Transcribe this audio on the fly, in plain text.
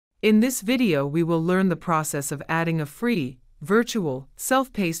In this video we will learn the process of adding a free, virtual,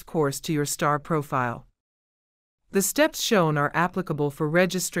 self-paced course to your STAR profile. The steps shown are applicable for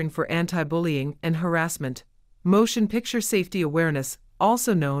registering for anti-bullying and harassment, motion picture safety awareness,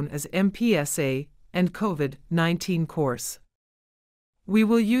 also known as MPSA, and COVID-19 course. We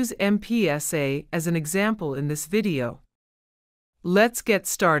will use MPSA as an example in this video. Let's get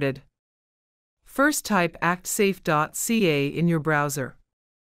started. First type actsafe.ca in your browser.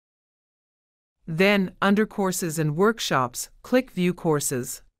 Then, under Courses and Workshops, click View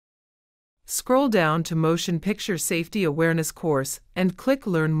Courses. Scroll down to Motion Picture Safety Awareness course and click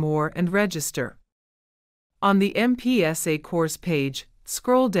Learn More and Register. On the MPSA course page,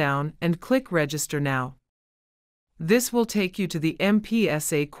 scroll down and click Register Now. This will take you to the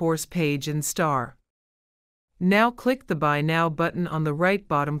MPSA course page in STAR. Now click the Buy Now button on the right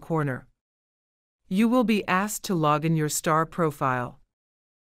bottom corner. You will be asked to log in your STAR profile.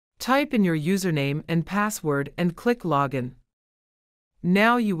 Type in your username and password and click Login.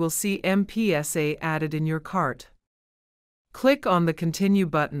 Now you will see MPSA added in your cart. Click on the Continue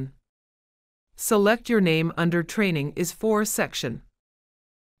button. Select your name under Training is for section.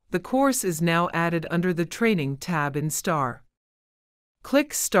 The course is now added under the Training tab in STAR.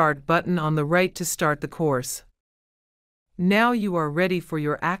 Click Start button on the right to start the course. Now you are ready for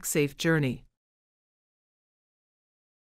your Actsafe journey.